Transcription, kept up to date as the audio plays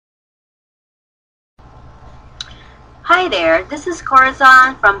Hi there, this is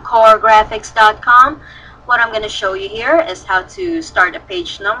Corazon from coregraphics.com. What I'm going to show you here is how to start a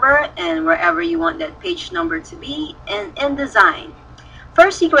page number and wherever you want that page number to be in InDesign.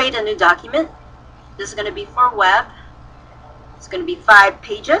 First, you create a new document. This is going to be for web. It's going to be 5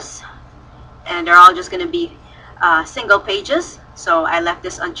 pages and they're all just going to be single pages. So I left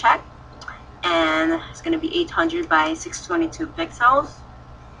this unchecked and it's going to be 800 by 622 pixels.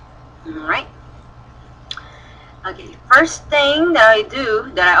 Alright. Okay, first thing that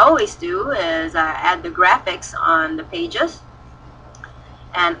I always do, is I add the graphics on the pages.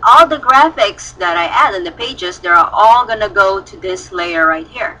 And all the graphics that I add on the pages, they're all going to go to this layer right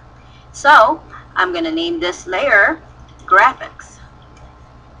here. So, I'm going to name this layer Graphics.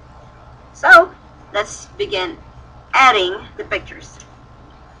 So, let's begin adding the pictures.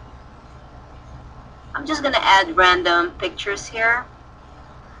 I'm just going to add random pictures here.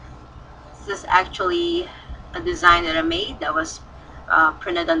 This is actually a design that I made that was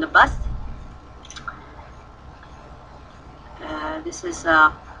printed on the bust. This is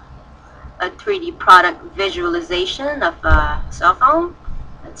a 3D product visualization of a cell phone,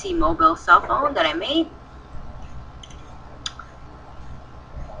 a T-Mobile cell phone that I made.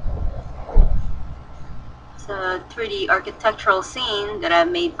 It's a 3D architectural scene that I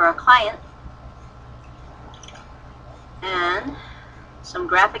made for a client. And some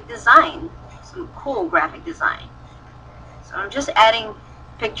graphic design. Some cool graphic design. So I'm just adding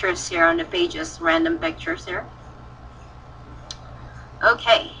pictures here on the pages, random pictures here.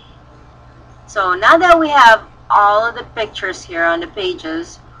 Okay, so now that we have all of the pictures here on the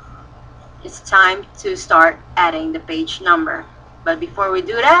pages, it's time to start adding the page number. But before we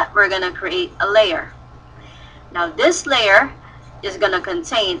do that, we're going to create a layer. Now this layer is going to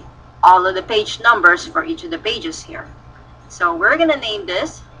contain all of the page numbers for each of the pages here. So we're going to name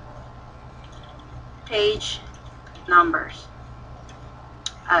this Page Numbers.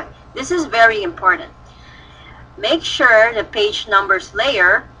 This is very important. Make sure the page numbers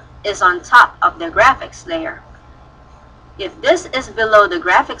layer is on top of the graphics layer. If this is below the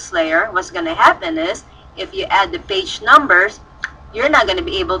graphics layer, what's going to happen is, if you add the page numbers, you're not going to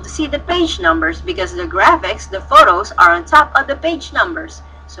be able to see the page numbers because the graphics, the photos, are on top of the page numbers.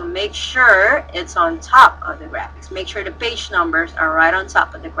 So make sure it's on top of the graphics. Make sure the page numbers are right on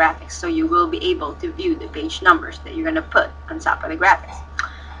top of the graphics, so you will be able to view the page numbers that you're going to put on top of the graphics.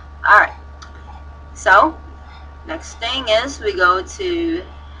 Alright, so next thing is we go to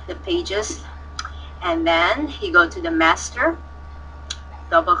the pages and then you go to the master.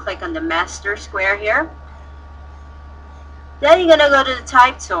 Double click on the master square here. Then you're going to go to the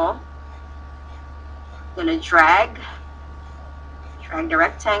type tool. You're going to drag the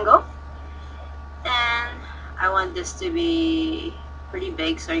rectangle, and I want this to be pretty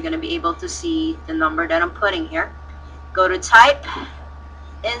big so you're going to be able to see the number that I'm putting here. Go to type,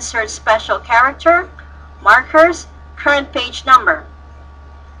 insert special character, markers, current page number.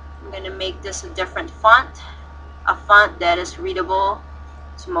 I'm going to make this a different font, a font that is readable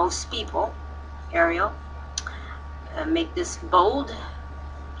to most people, Arial. Make this bold,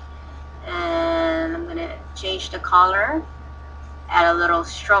 and I'm going to change the color. Add a little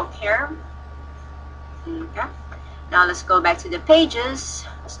stroke here. Okay. Now let's go back to the pages.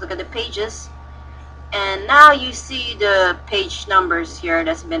 Let's look at the pages. And now you see the page numbers here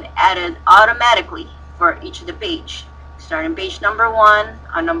that's been added automatically for each of the page. Starting page number 1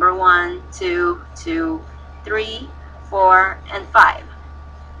 on number 1, 2, 2, 3, 4, and 5.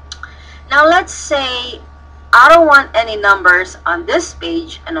 Now let's say I don't want any numbers on this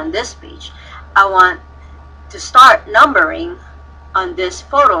page and on this page. I want to start numbering on this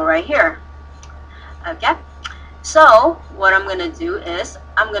photo right here. Okay, so what I'm going to do is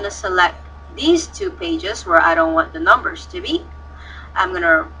I'm going to select these 2 pages where I don't want the numbers to be. I'm going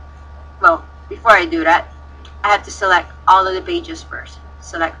to, well, before I do that, I have to select all of the pages first.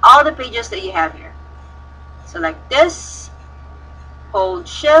 Select all the pages that you have here. Select this, hold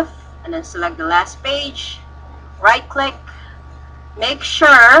shift, and then select the last page. Right click. Make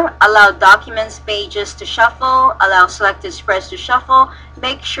sure allow documents pages to shuffle, allow selected spreads to shuffle.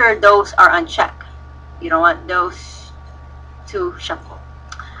 Make sure those are unchecked. You don't want those to shuffle.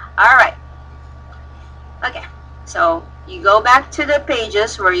 Alright. Okay. So you go back to the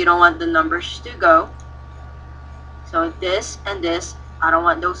pages where you don't want the numbers to go. So this and this, I don't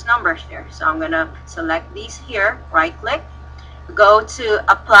want those numbers there. So I'm going to select these here. Right click. Go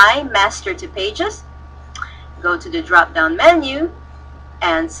to apply master to pages. Go to the drop down menu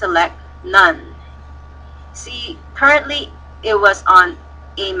and select none. See, currently it was on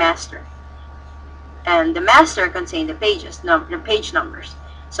a master, and the master contained the pages, the page numbers.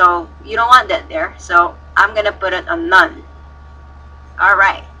 So you don't want that there. So I'm gonna put it on none.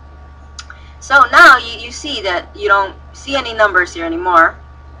 Alright. So now you see that you don't see any numbers here anymore.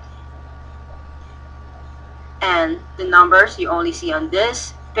 And the numbers you only see on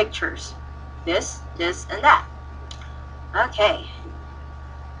this pictures. This, and that. Okay.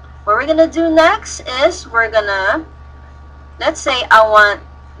 What we're gonna do next is we're gonna, let's say I want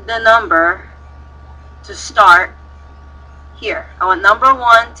the number to start here. I want number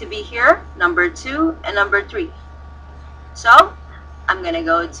 1 to be here, number 2, and number 3. So I'm gonna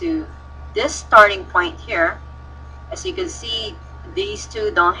go to this starting point here. As you can see, these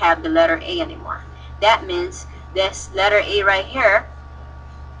two don't have the letter A anymore. That means this letter A right here,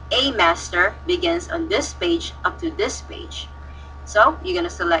 A master, begins on this page up to this page. So you're gonna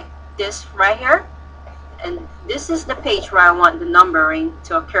select this right here, and this is the page where I want the numbering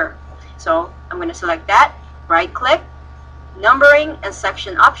to occur. So I'm gonna select that, right click, numbering and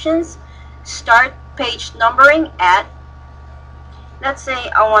section options, start page numbering at, let's say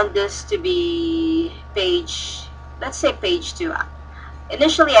I want this to be page, let's say page 2.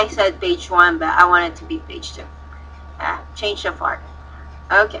 Initially I said page 1, but I want it to be page 2. Change the font.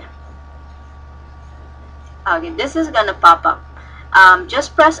 Okay. Okay, this is gonna pop up.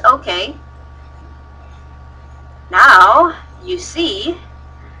 Just press OK. Now you see,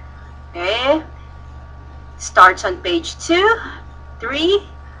 okay, starts on page 2, 3,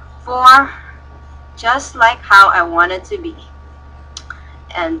 4, just like how I want it to be.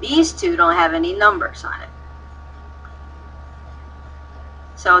 And these two don't have any numbers on it.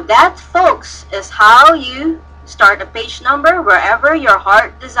 So that, folks, is how you start a page number wherever your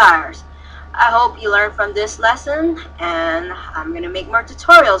heart desires. I hope you learned from this lesson, and I'm going to make more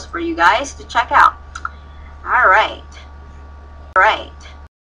tutorials for you guys to check out. Alright.